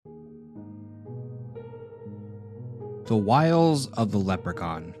The Wiles of the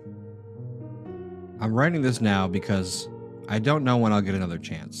Leprechaun. I'm writing this now because I don't know when I'll get another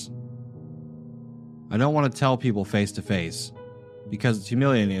chance. I don't want to tell people face to face because it's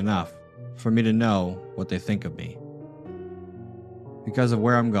humiliating enough for me to know what they think of me. Because of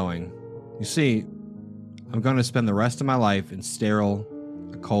where I'm going. You see, I'm going to spend the rest of my life in sterile,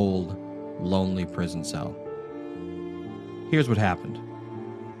 a cold, lonely prison cell. Here's what happened.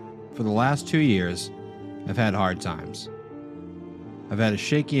 For the last 2 years, I've had hard times. I've had a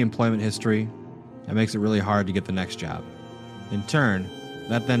shaky employment history that makes it really hard to get the next job. In turn,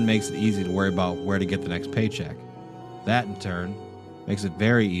 that then makes it easy to worry about where to get the next paycheck. That, in turn, makes it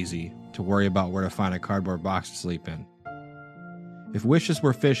very easy to worry about where to find a cardboard box to sleep in. If wishes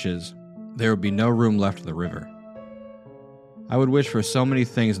were fishes, there would be no room left in the river. I would wish for so many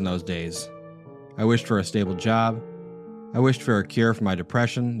things in those days. I wished for a stable job. I wished for a cure for my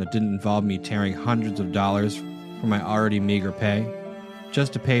depression that didn't involve me tearing hundreds of dollars from my already meager pay,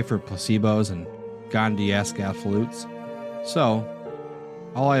 just to pay for placebos and Gandhi-esque absolutes. So,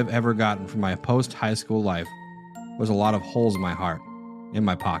 all I have ever gotten from my post-high school life was a lot of holes in my heart, in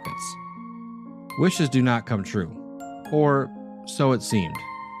my pockets. Wishes do not come true, or so it seemed.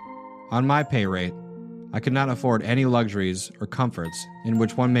 On my pay rate, I could not afford any luxuries or comforts in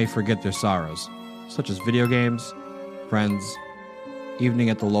which one may forget their sorrows, such as video games, friends, evening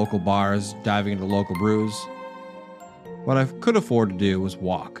at the local bars, diving into local brews. What I could afford to do was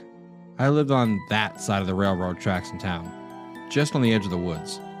walk. I lived on that side of the railroad tracks in town, just on the edge of the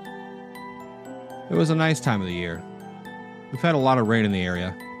woods. It was a nice time of the year. We've had a lot of rain in the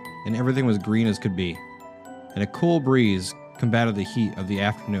area, and everything was green as could be, and a cool breeze combated the heat of the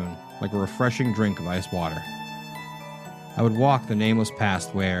afternoon like a refreshing drink of ice water. I would walk the nameless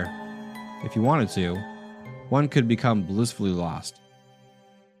path where, if you wanted to, one could become blissfully lost.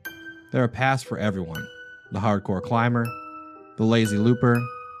 There are paths for everyone: the hardcore climber, the lazy looper,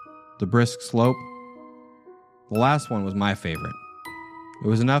 the brisk slope. The last one was my favorite. It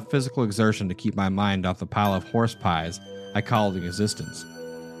was enough physical exertion to keep my mind off the pile of horse pies I called existence,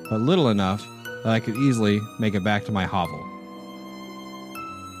 but little enough that I could easily make it back to my hovel.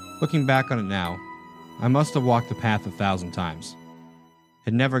 Looking back on it now, I must have walked the path 1,000 times.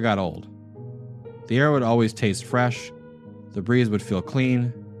 It never got old. The air would always taste fresh, the breeze would feel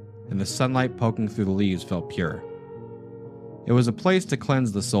clean, and the sunlight poking through the leaves felt pure. It was a place to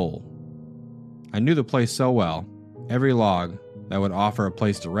cleanse the soul. I knew the place so well, every log that would offer a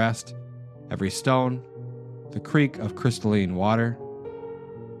place to rest, every stone, the creak of crystalline water.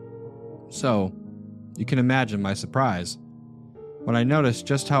 So, you can imagine my surprise when I noticed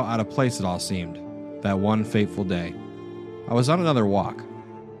just how out of place it all seemed that one fateful day. I was on another walk,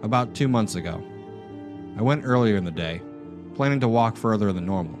 about 2 months ago. I went earlier in the day, planning to walk further than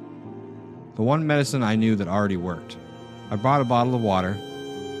normal. The one medicine I knew that already worked. I brought a bottle of water,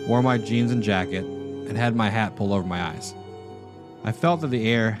 wore my jeans and jacket, and had my hat pulled over my eyes. I felt that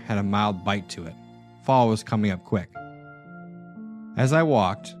the air had a mild bite to it. Fall was coming up quick. As I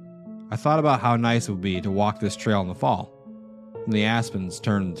walked, I thought about how nice it would be to walk this trail in the fall, when the aspens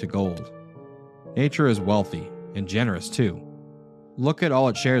turn to gold. Nature is wealthy and generous too. Look at all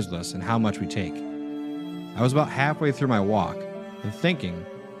it shares with us and how much we take. I was about halfway through my walk and thinking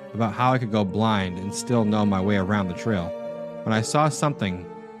about how I could go blind and still know my way around the trail when I saw something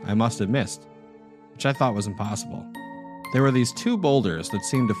I must have missed, which I thought was impossible. There were these 2 boulders that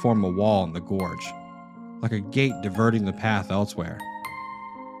seemed to form a wall in the gorge, like a gate diverting the path elsewhere.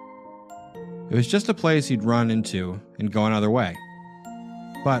 It was just a place you'd run into and go another way.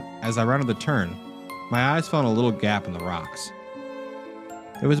 But as I rounded the turn, my eyes found a little gap in the rocks.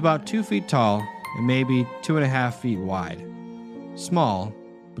 It was about 2 feet tall and maybe 2.5 feet wide. Small,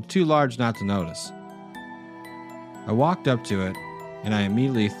 but too large not to notice. I walked up to it, and I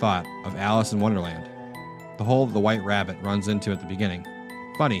immediately thought of Alice in Wonderland, the hole the white rabbit runs into at the beginning.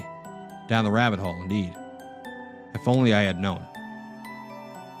 Funny, down the rabbit hole indeed. If only I had known.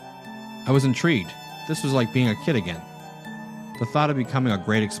 I was intrigued. This was like being a kid again. The thought of becoming a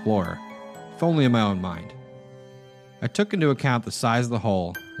great explorer, if only in my own mind. I took into account the size of the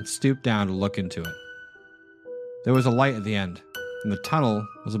hole and stooped down to look into it. There was a light at the end, and the tunnel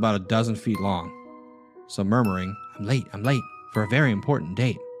was about 12 feet long. So murmuring, I'm late, for a very important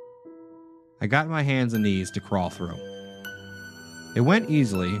date," I got my hands and knees to crawl through. It went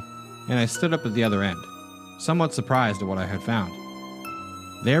easily, and I stood up at the other end, somewhat surprised at what I had found.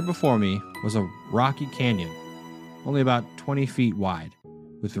 There before me was a rocky canyon, only about 20 feet wide,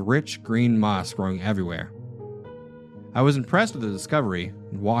 with rich green moss growing everywhere. I was impressed with the discovery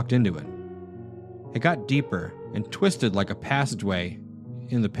and walked into it. It got deeper and twisted like a passageway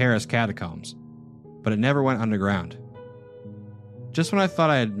in the Paris catacombs, but it never went underground. Just when I thought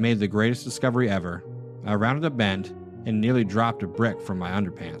I had made the greatest discovery ever, I rounded a bend and nearly dropped a brick from my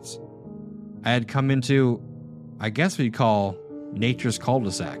underpants. I had come into, I guess we'd call, nature's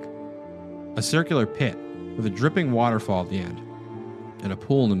cul-de-sac. A circular pit with a dripping waterfall at the end, and a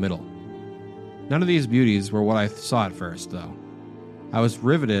pool in the middle. None of these beauties were what I saw at first, though. I was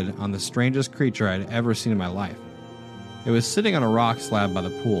riveted on the strangest creature I had ever seen in my life. It was sitting on a rock slab by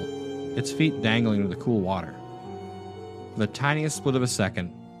the pool, its feet dangling in the cool water. For the tiniest split of a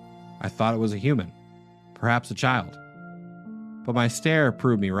second, I thought it was a human, perhaps a child. But my stare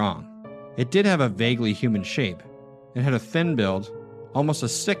proved me wrong. It did have a vaguely human shape. It had a thin build, almost a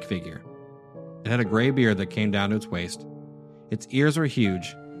stick figure. It had a gray beard that came down to its waist. Its ears were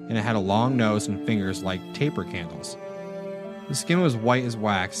huge, and it had a long nose and fingers like taper candles. The skin was white as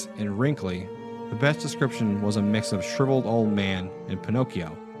wax and wrinkly. The best description was a mix of shriveled old man and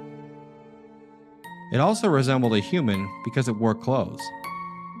Pinocchio. It also resembled a human because it wore clothes.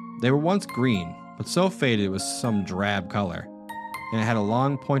 They were once green, but so faded it was some drab color, and it had a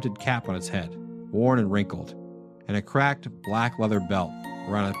long pointed cap on its head, worn and wrinkled, and a cracked black leather belt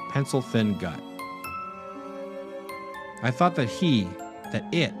around a pencil-thin gut. I thought that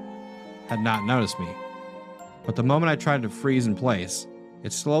it, had not noticed me, but the moment I tried to freeze in place,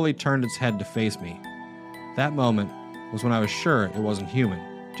 it slowly turned its head to face me. That moment was when I was sure it wasn't human,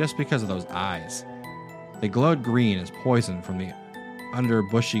 just because of those eyes. They glowed green as poison from the under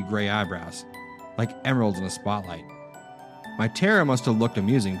bushy gray eyebrows, like emeralds in a spotlight. My terror must have looked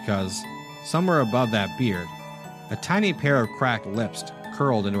amusing because, somewhere above that beard, a tiny pair of cracked lips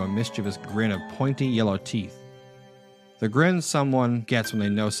curled into a mischievous grin of pointy yellow teeth. The grin someone gets when they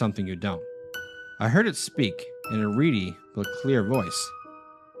know something you don't. I heard it speak in a reedy but clear voice.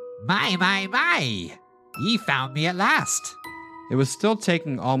 My! Ye found me at last. It was still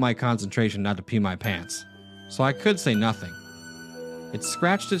taking all my concentration not to pee my pants, so I could say nothing. It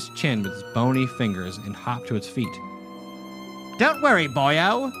scratched its chin with its bony fingers and hopped to its feet. Don't worry,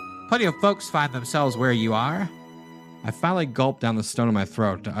 boyo. Plenty of folks find themselves where you are. I finally gulped down the stone in my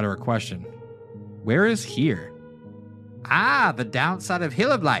throat to utter a question. Where is here? Ah, the downside of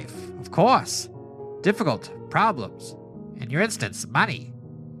hill of life, of course. Difficult, problems. In your instance, money.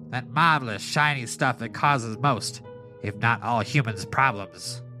 That marvelous, shiny stuff that causes most, if not all humans'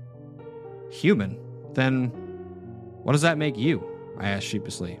 problems. Human? Then, what does that make you? I asked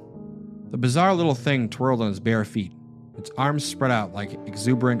sheepishly. The bizarre little thing twirled on its bare feet, its arms spread out like an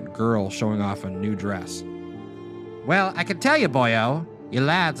exuberant girl showing off a new dress. Well, I can tell you, boyo, you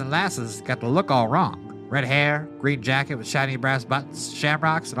lads and lasses got the look all wrong. Red hair, green jacket with shiny brass buttons,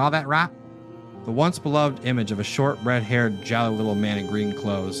 shamrocks, and all that rot. The once beloved image of a short, red-haired, jolly little man in green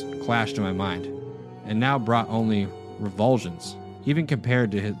clothes clashed in my mind, and now brought only revulsions, even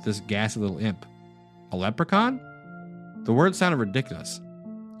compared to this ghastly little imp. A leprechaun? The word sounded ridiculous,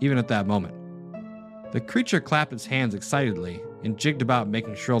 even at that moment. The creature clapped its hands excitedly and jigged about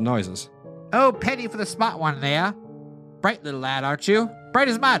making shrill noises. Oh, penny for the smart one there. Bright little lad, aren't you? Bright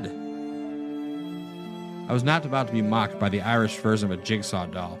as mud. I was not about to be mocked by the Irish version of a jigsaw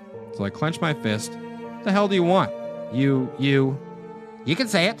doll, so I clenched my fist. The hell do you want? You... You can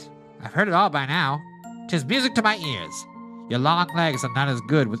say it. I've heard it all by now. 'Tis music to my ears. Your long legs are not as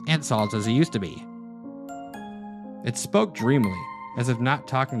good with insults as they used to be. It spoke dreamily, as if not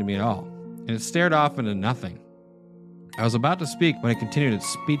talking to me at all, and it stared off into nothing. I was about to speak when it continued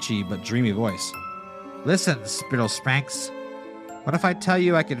its speechy but dreamy voice. Listen, Spittle Spranks. What if I tell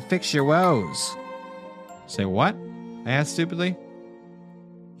you I can fix your woes? Say what? I asked stupidly.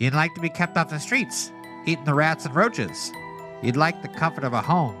 You'd like to be kept off the streets, eating the rats and roaches. You'd like the comfort of a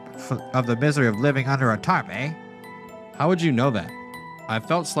home, of the misery of living under a tarp, eh? How would you know that? I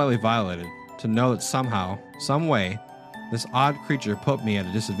felt slightly violated to know that somehow, some way, this odd creature put me at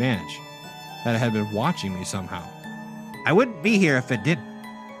a disadvantage, that it had been watching me somehow. I wouldn't be here if it didn't,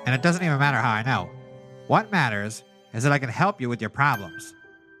 and it doesn't even matter how I know. What matters is that I can help you with your problems.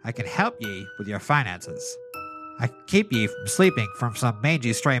 I can help ye with your finances. I can keep ye from sleeping from some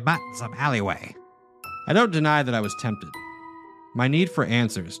mangy stray mutt in some alleyway. I don't deny that I was tempted. My need for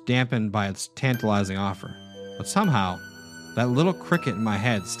answers dampened by its tantalizing offer, but somehow, that little cricket in my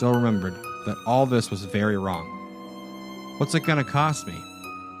head still remembered that all this was very wrong. What's it gonna cost me?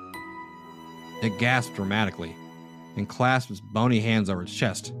 It gasped dramatically and clasped its bony hands over its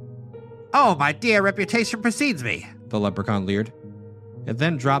chest. Oh, my dear, reputation precedes me, the leprechaun leered. It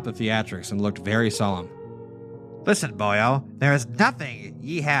then dropped the theatrics and looked very solemn. Listen, boyo, there is nothing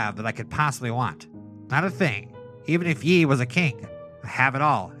ye have that I could possibly want. Not a thing. Even if ye was a king, I have it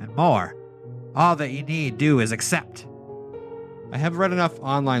all, and more. All that ye need do is accept. I have read enough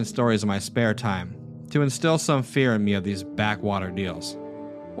online stories in my spare time to instill some fear in me of these backwater deals.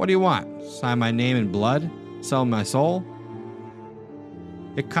 What do you want? Sign my name in blood? Sell my soul?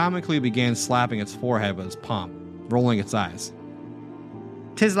 It comically began slapping its forehead with its palm, rolling its eyes.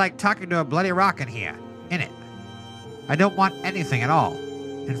 'Tis like talking to a bloody rock in here, innit? I don't want anything at all.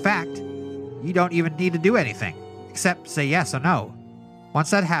 In fact, you don't even need to do anything, except say yes or no.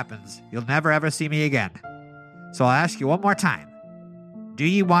 Once that happens, you'll never ever see me again. So I'll ask you one more time. Do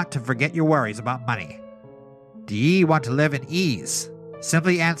ye want to forget your worries about money? Do ye want to live in ease?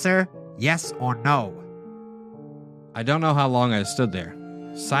 Simply answer yes or no. I don't know how long I stood there,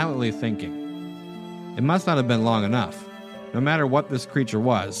 silently thinking. It must not have been long enough. No matter what this creature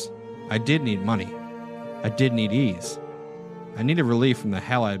was, I did need money. I did need ease. I needed relief from the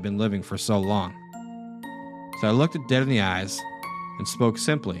hell I had been living for so long. So I looked it dead in the eyes and spoke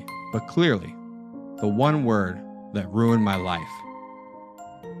simply, but clearly, the one word that ruined my life.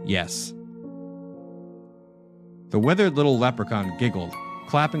 Yes. The withered little leprechaun giggled,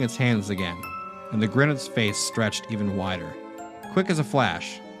 clapping its hands again, and the grin on its face stretched even wider. Quick as a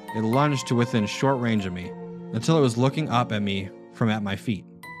flash, it lunged to within short range of me, until it was looking up at me from at my feet.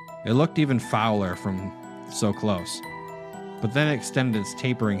 It looked even fouler from so close, but then it extended its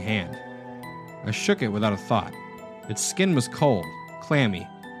tapering hand. I shook it without a thought. Its skin was cold, clammy,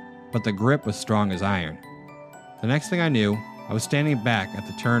 but the grip was strong as iron. The next thing I knew, I was standing back at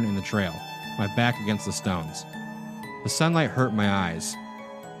the turn in the trail, my back against the stones. The sunlight hurt my eyes,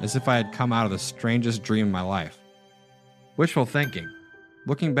 as if I had come out of the strangest dream of my life. Wishful thinking.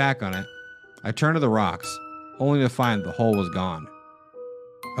 Looking back on it, I turned to the rocks, only to find the hole was gone.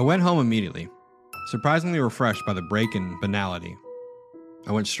 I went home immediately, surprisingly refreshed by the break in banality.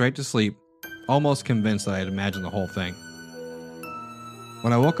 I went straight to sleep, almost convinced that I had imagined the whole thing.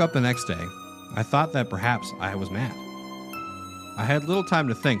 When I woke up the next day, I thought that perhaps I was mad. I had little time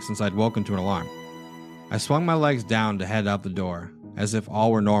to think since I'd woken to an alarm. I swung my legs down to head out the door, as if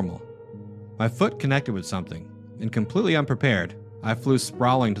all were normal. My foot connected with something, and completely unprepared, I flew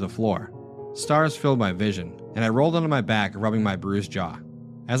sprawling to the floor. Stars filled my vision, and I rolled onto my back, rubbing my bruised jaw.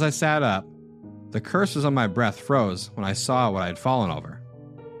 As I sat up, the curses on my breath froze when I saw what I had fallen over.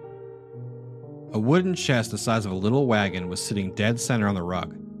 A wooden chest the size of a little wagon was sitting dead center on the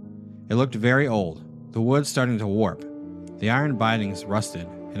rug. It looked very old, the wood starting to warp, the iron bindings rusted,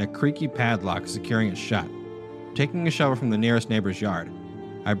 and a creaky padlock securing it shut. Taking a shovel from the nearest neighbor's yard,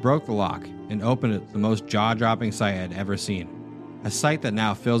 I broke the lock and opened it, the most jaw-dropping sight I had ever seen, a sight that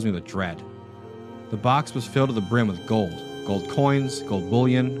now fills me with dread. The box was filled to the brim with gold coins, gold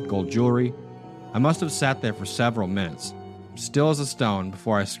bullion, gold jewelry. I must have sat there for several minutes, still as a stone,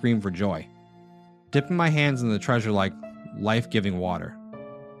 before I screamed for joy, dipping my hands in the treasure like life-giving water,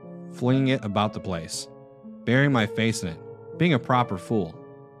 flinging it about the place, burying my face in it, being a proper fool.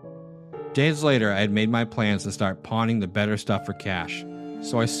 Days later, I had made my plans to start pawning the better stuff for cash,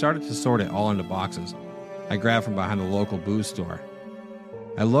 so I started to sort it all into boxes I grabbed from behind the local booze store.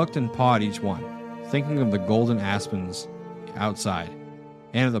 I looked and pawed each one, thinking of the golden aspens outside,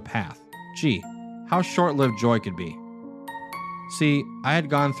 and of the path. Gee, how short-lived joy could be. See, I had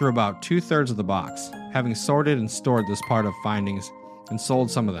gone through about 2/3 of the box, having sorted and stored this part of findings and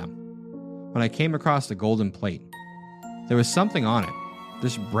sold some of them, when I came across the golden plate. There was something on it,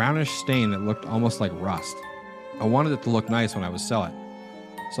 this brownish stain that looked almost like rust. I wanted it to look nice when I would sell it,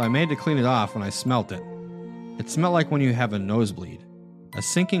 so I made to clean it off when I smelt it. It smelled like when you have a nosebleed. A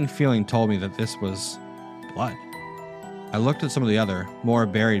sinking feeling told me that this was blood. I looked at some of the other, more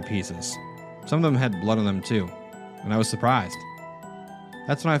buried pieces. Some of them had blood on them too, and I was surprised.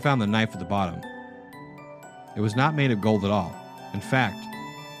 That's when I found the knife at the bottom. It was not made of gold at all. In fact,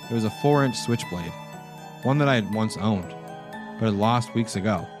 it was a 4-inch switchblade, one that I had once owned, but had lost weeks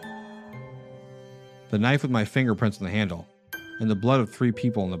ago. The knife with my fingerprints on the handle, and the blood of 3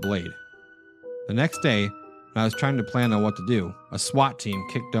 people on the blade. The next day, when I was trying to plan on what to do, a SWAT team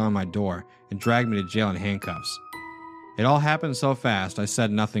kicked down my door and dragged me to jail in handcuffs. It all happened so fast I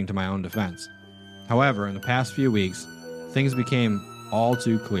said nothing to my own defense. However, in the past few weeks, things became all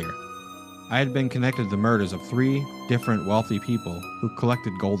too clear. I had been connected to the murders of 3 different wealthy people who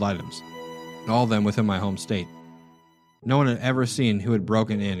collected gold items, all of them within my home state. No one had ever seen who had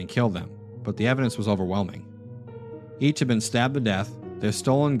broken in and killed them, but the evidence was overwhelming. Each had been stabbed to death, their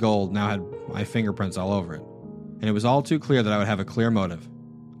stolen gold now had my fingerprints all over it, and it was all too clear that I would have a clear motive.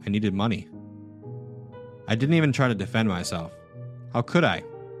 I needed money. I didn't even try to defend myself. How could I?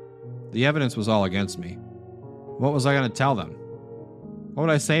 The evidence was all against me. What was I going to tell them? What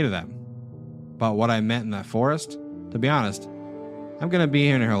would I say to them? About what I met in that forest? To be honest, I'm going to be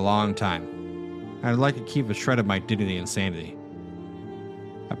here a long time. I'd like to keep a shred of my dignity and sanity.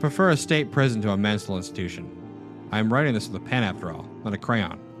 I prefer a state prison to a mental institution. I am writing this with a pen after all, not a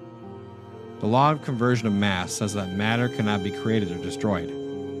crayon. The law of conversion of mass says that matter cannot be created or destroyed.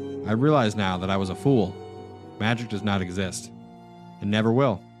 I realize now that I was a fool. Magic does not exist. It never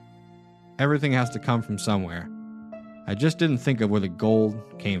will. Everything has to come from somewhere. I just didn't think of where the gold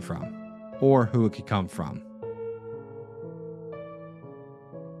came from, or who it could come from.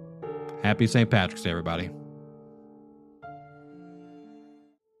 Happy St. Patrick's Day, everybody.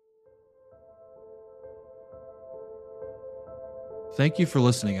 Thank you for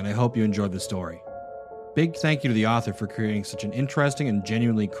listening, and I hope you enjoyed the story. Big thank you to the author for creating such an interesting and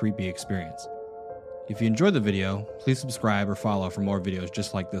genuinely creepy experience. If you enjoyed the video, please subscribe or follow for more videos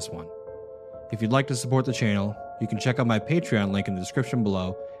just like this one. If you'd like to support the channel, you can check out my Patreon link in the description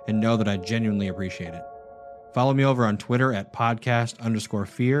below and know that I genuinely appreciate it. Follow me over on Twitter at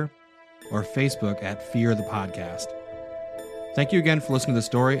podcast_fear or Facebook at Fear the Podcast. Thank you again for listening to the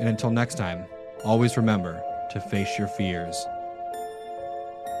story, and until next time, always remember to face your fears.